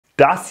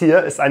Das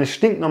hier ist eine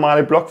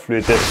stinknormale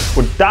Blockflöte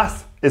und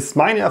das ist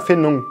meine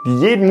Erfindung, die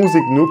jeden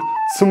Musiknoob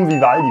zum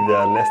Vivaldi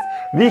werden lässt.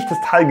 Wie ich das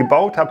Teil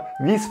gebaut habe,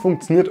 wie es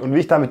funktioniert und wie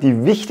ich damit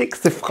die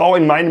wichtigste Frau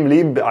in meinem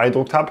Leben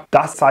beeindruckt habe,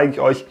 das zeige ich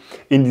euch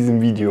in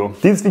diesem Video.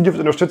 Dieses Video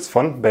wird unterstützt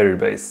von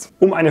Berrybase.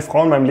 Um eine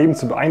Frau in meinem Leben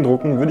zu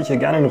beeindrucken, würde ich ihr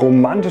gerne ein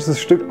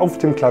romantisches Stück auf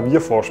dem Klavier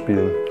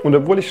vorspielen. Und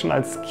obwohl ich schon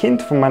als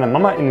Kind von meiner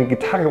Mama in den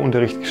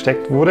Gitarreunterricht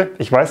gesteckt wurde,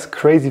 ich weiß,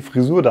 crazy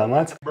Frisur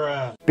damals,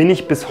 bin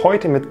ich bis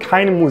heute mit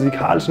keinem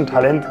musikalischen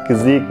Talent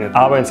gesegnet.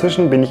 Aber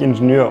inzwischen bin ich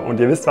Ingenieur und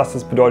ihr wisst, was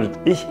das bedeutet.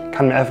 Ich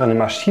kann mir einfach eine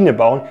Maschine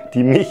bauen,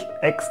 die mich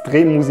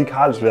extrem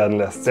musikalisch werden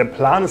lässt. Der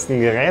Plan ist, ein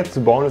Gerät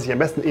zu bauen, das ich am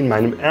besten in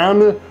meinem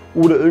Ärmel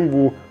oder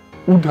irgendwo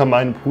unter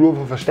meinem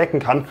Pullover verstecken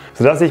kann,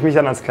 sodass ich mich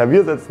dann ans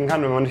Klavier setzen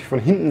kann, wenn man mich von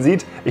hinten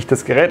sieht, ich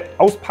das Gerät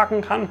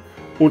auspacken kann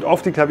und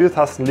auf die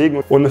Klaviertasten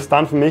legen und es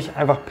dann für mich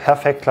einfach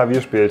perfekt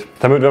Klavier spielt.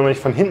 Damit, wenn man mich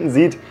von hinten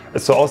sieht,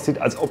 es so aussieht,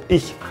 als ob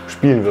ich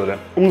spielen würde.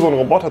 Um so einen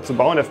Roboter zu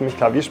bauen, der für mich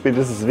Klavier spielt,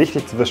 ist es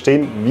wichtig zu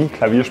verstehen, wie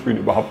Klavierspielen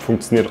überhaupt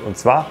funktioniert. Und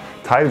zwar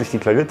teilen sich die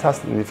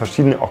Klaviertasten in die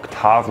verschiedenen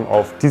Oktaven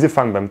auf. Diese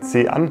fangen beim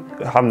C an,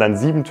 haben dann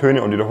 7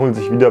 Töne und wiederholen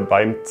sich wieder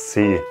beim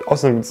C.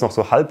 Außerdem gibt es noch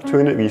so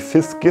Halbtöne wie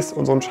Fis, Gis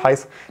und so ein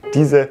Scheiß.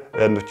 Diese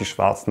werden durch die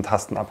schwarzen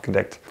Tasten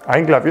abgedeckt.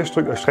 Ein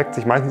Klavierstück erstreckt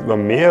sich meistens über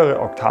mehrere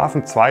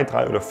Oktaven, 2,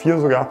 3 oder 4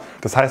 sogar.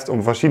 Das heißt,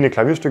 um verschiedene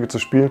Klavierstücke zu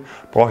spielen,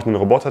 brauche ich einen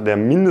Roboter, der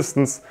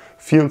mindestens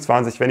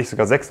 24, wenn nicht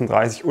sogar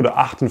 36 oder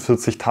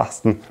 48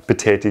 Tasten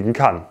betätigen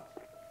kann.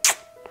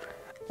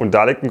 Und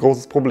da liegt ein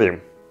großes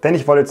Problem. Denn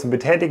ich wollte zum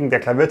Betätigen der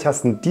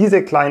Klaviertasten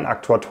diese kleinen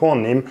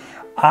Aktuatoren nehmen,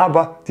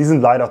 aber die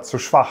sind leider zu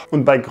schwach.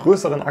 Und bei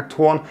größeren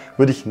Aktoren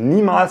würde ich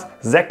niemals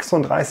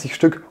 36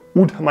 Stück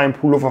unter meinem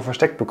Pullover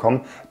versteckt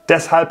bekommen.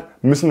 Deshalb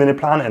müssen wir eine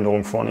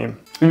Planänderung vornehmen.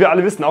 Wie wir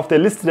alle wissen, auf der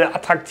Liste der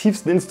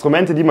attraktivsten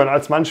Instrumente, die man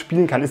als Mann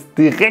spielen kann, ist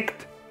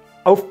direkt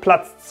auf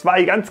Platz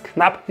 2, ganz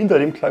knapp hinter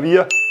dem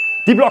Klavier,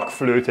 die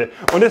Blockflöte.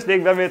 Und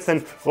deswegen werden wir jetzt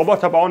einen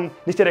Roboter bauen,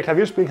 nicht der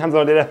Klavier spielen kann,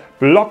 sondern der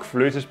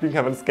Blockflöte spielen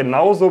kann, weil es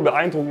genauso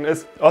beeindruckend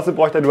ist. Außerdem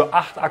braucht er nur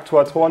 8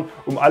 Aktuatoren,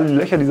 um alle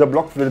Löcher dieser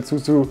Blockflöte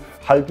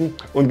zuzuhalten.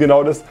 Und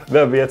genau das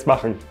werden wir jetzt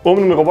machen. Um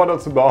einen Roboter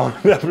zu bauen,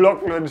 der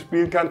Blockflöte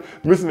spielen kann,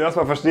 müssen wir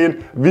erstmal verstehen,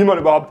 wie man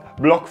überhaupt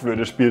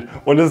Blockflöte spielt.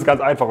 Und das ist ganz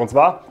einfach. Und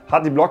zwar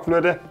hat die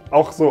Blockflöte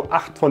auch so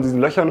 8 von diesen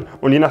Löchern.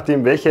 Und je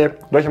nachdem, welche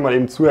Löcher man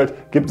eben zuhält,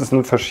 gibt es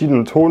einen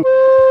verschiedenen Ton.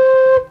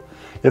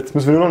 Jetzt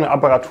müssen wir nur noch eine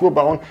Apparatur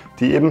bauen,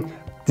 die eben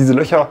diese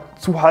Löcher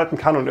zuhalten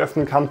kann und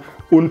öffnen kann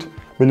und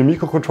mit einem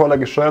Mikrocontroller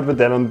gesteuert wird,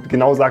 der dann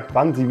genau sagt,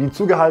 wann sie wie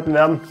zugehalten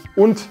werden.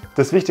 Und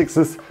das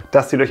Wichtigste ist,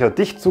 dass die Löcher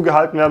dicht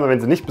zugehalten werden. Und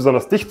wenn sie nicht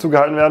besonders dicht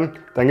zugehalten werden,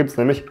 dann gibt es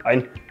nämlich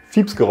ein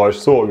Fiepsgeräusch,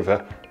 so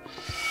ungefähr.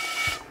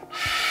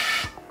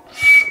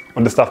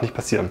 Und das darf nicht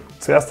passieren.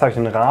 Zuerst habe ich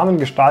den Rahmen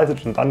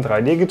gestaltet und dann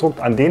 3D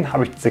gedruckt. An den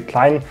habe ich diese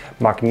kleinen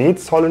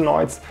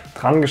Magnet-Solenoids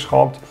dran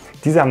geschraubt.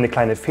 Diese haben eine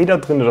kleine Feder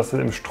drin, sodass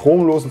sie im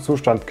stromlosen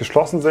Zustand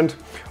geschlossen sind.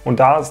 Und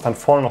da ist dann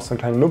vorne noch so ein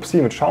kleiner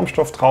Nupsi mit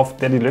Schaumstoff drauf,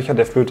 der die Löcher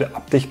der Flöte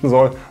abdichten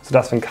soll,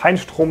 sodass, wenn kein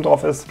Strom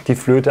drauf ist, die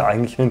Flöte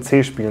eigentlich in den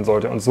C spielen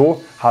sollte. Und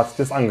so hat sich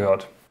das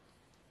angehört.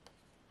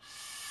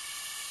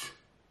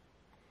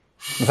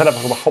 Das hat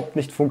einfach überhaupt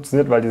nicht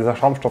funktioniert, weil dieser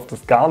Schaumstoff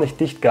das gar nicht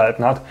dicht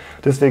gehalten hat.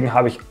 Deswegen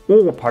habe ich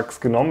Oropax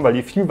genommen, weil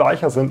die viel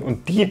weicher sind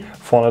und die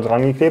vorne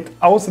dran geklebt.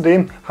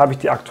 Außerdem habe ich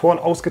die Aktoren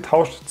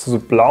ausgetauscht zu so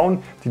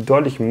blauen, die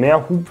deutlich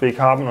mehr Hubweg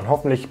haben und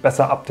hoffentlich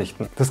besser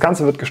abdichten. Das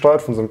Ganze wird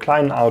gesteuert von so einem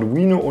kleinen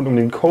Arduino und um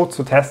den Code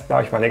zu testen,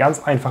 habe ich mal eine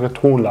ganz einfache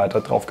Tonleiter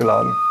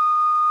draufgeladen.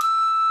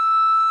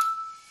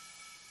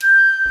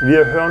 Wie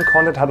ihr hören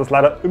konntet, hat es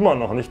leider immer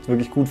noch nicht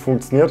wirklich gut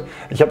funktioniert.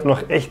 Ich habe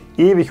noch echt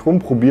ewig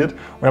rumprobiert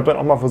und habe dann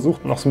auch mal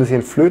versucht, noch so ein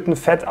bisschen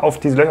Flötenfett auf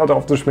diese Löcher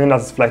drauf zu schmieren,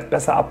 dass es vielleicht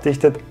besser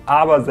abdichtet.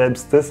 Aber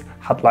selbst das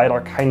hat leider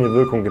keine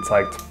Wirkung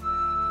gezeigt.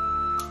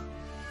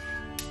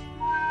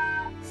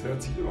 Das hört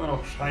sich immer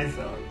noch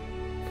scheiße an.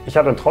 Ich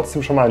habe dann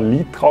trotzdem schon mal ein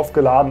Lied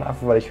draufgeladen,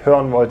 einfach weil ich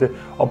hören wollte,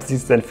 ob es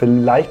sich denn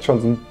vielleicht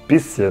schon so ein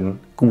bisschen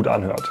gut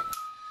anhört.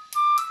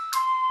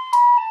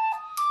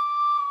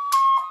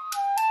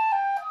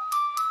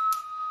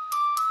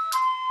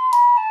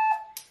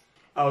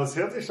 Aber es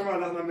hört sich schon mal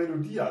nach einer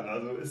Melodie an,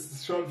 also ist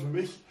es schon, für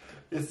mich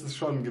ist es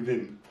schon ein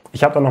Gewinn.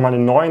 Ich habe dann nochmal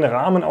einen neuen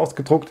Rahmen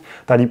ausgedruckt,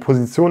 da die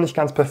Position nicht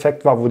ganz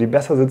perfekt war, wo die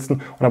besser sitzen,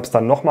 und habe es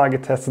dann nochmal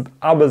getestet,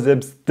 aber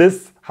selbst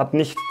das hat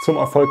nicht zum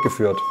Erfolg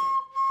geführt.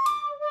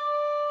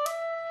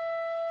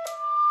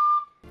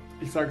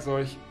 Ich sag's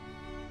euch,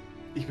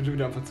 ich bin schon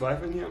wieder am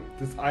Verzweifeln hier.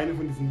 Das ist eine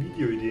von diesen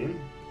Videoideen,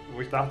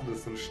 wo ich dachte, das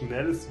ist so ein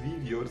schnelles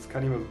Video, das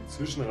kann ich mal so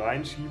zwischen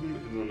reinschieben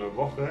in so einer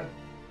Woche.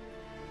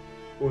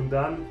 Und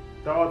dann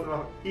dauert es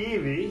noch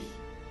ewig,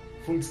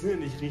 funktioniert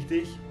nicht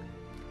richtig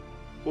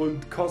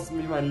und kostet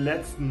mich meinen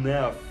letzten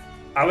Nerv.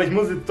 Aber ich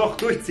muss jetzt doch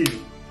durchziehen.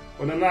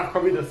 Und danach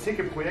kommt wieder das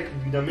sicke Projekt,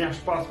 die wieder mehr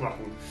Spaß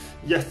machen.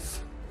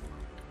 Yes!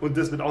 Und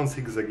das wird auch ein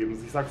sickes Ergebnis,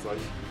 ich sag's euch.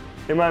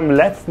 In meinem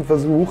letzten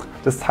Versuch,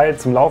 das Teil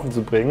zum Laufen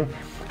zu bringen,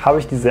 habe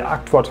ich diese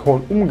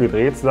Aktuatoren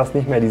umgedreht, sodass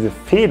nicht mehr diese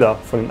Feder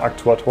von den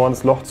Aktuatoren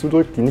das Loch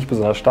zudrückt, die nicht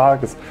besonders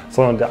stark ist,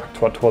 sondern der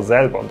Aktuator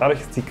selber. Und dadurch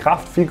ist die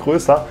Kraft viel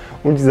größer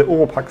und diese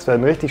Oropax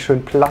werden richtig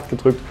schön platt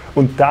gedrückt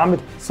und damit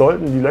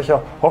sollten die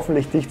Löcher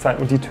hoffentlich dicht sein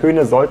und die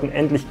Töne sollten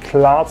endlich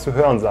klar zu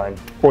hören sein.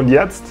 Und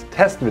jetzt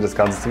testen wir das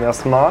Ganze zum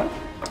ersten Mal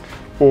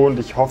und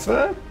ich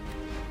hoffe,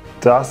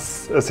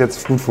 dass es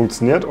jetzt gut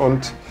funktioniert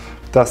und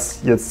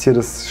dass jetzt hier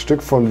das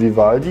Stück von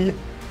Vivaldi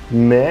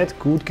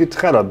gut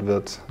geträllert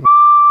wird.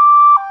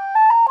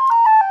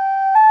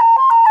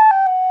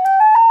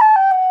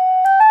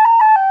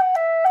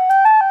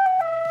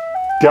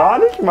 Gar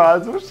nicht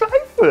mal so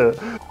scheiße.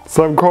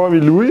 Some call me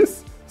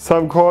Luis,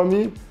 some call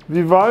me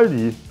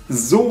Vivaldi.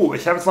 So,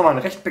 ich habe jetzt nochmal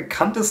ein recht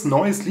bekanntes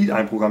neues Lied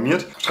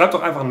einprogrammiert. Schreibt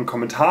doch einfach einen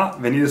Kommentar,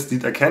 wenn ihr das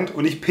Lied erkennt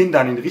und ich pinne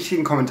dann den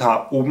richtigen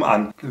Kommentar oben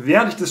an.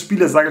 Während ich das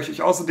spiele, sage ich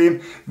euch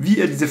außerdem, wie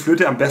ihr diese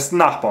Flöte am besten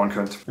nachbauen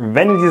könnt.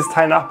 Wenn ihr dieses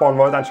Teil nachbauen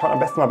wollt, dann schaut am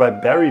besten mal bei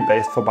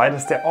Berrybase vorbei.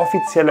 Das ist der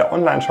offizielle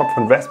Online-Shop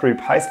von Raspberry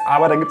Pis,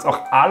 aber da gibt es auch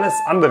alles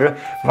andere,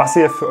 was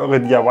ihr für eure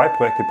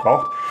DIY-Projekte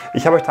braucht.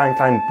 Ich habe euch da einen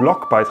kleinen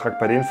Blogbeitrag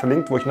bei denen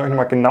verlinkt, wo ich euch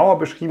nochmal genauer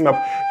beschrieben habe,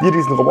 wie ihr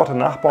diesen Roboter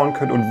nachbauen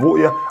könnt und wo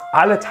ihr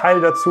alle Teile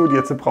dazu, die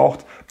ihr jetzt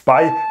braucht,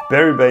 bei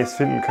Berrybase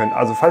finden könnt.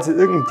 Also falls ihr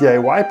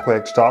irgendein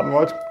DIY-Projekt starten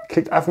wollt,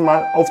 klickt einfach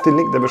mal auf den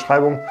Link in der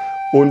Beschreibung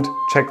und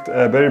checkt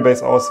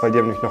Berrybase aus, weil die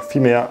haben nämlich noch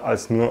viel mehr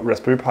als nur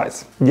Raspberry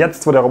Pis.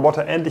 Jetzt, wo der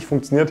Roboter endlich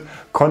funktioniert,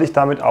 konnte ich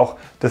damit auch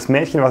das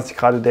Mädchen, was ich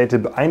gerade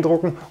date,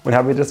 beeindrucken und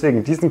habe mir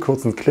deswegen diesen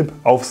kurzen Clip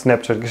auf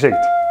Snapchat geschickt.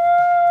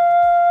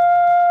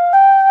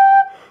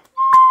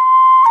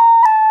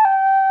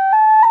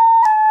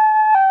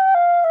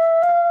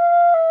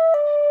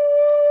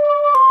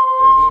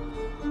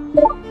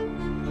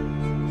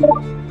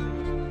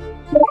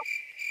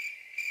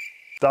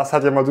 Das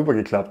hat ja mal super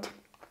geklappt.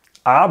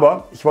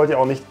 Aber ich wollte ja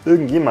auch nicht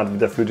irgendjemand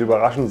mit der Flöte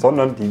überraschen,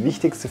 sondern die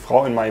wichtigste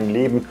Frau in meinem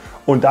Leben.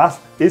 Und das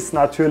ist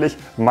natürlich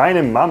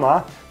meine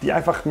Mama, die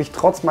einfach mich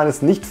trotz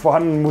meines nicht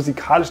vorhandenen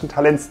musikalischen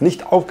Talents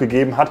nicht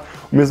aufgegeben hat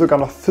und mir sogar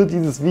noch für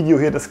dieses Video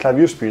hier das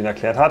Klavierspielen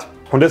erklärt hat.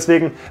 Und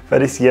deswegen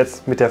werde ich sie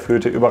jetzt mit der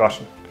Flöte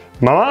überraschen.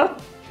 Mama,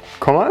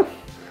 komm mal.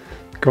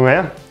 Komm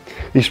her.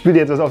 Ich spiele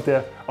jetzt was auf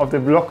der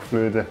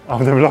Blockflöte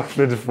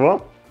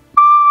vor.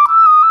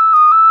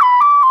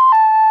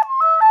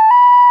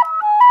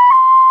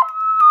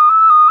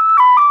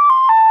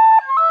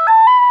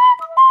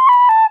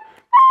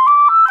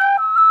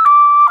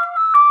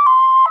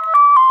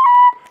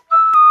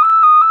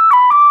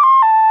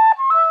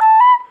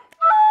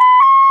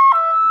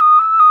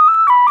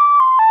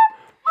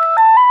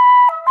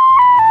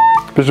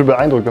 Bist du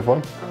beeindruckt davon?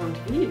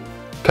 Und wie?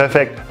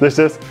 Perfekt, das ist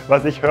das,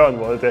 was ich hören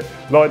wollte.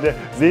 Leute,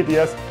 seht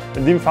ihr es?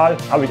 In dem Fall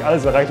habe ich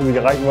alles erreicht, was ich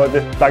erreichen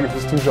wollte. Danke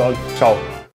fürs Zuschauen. Ciao.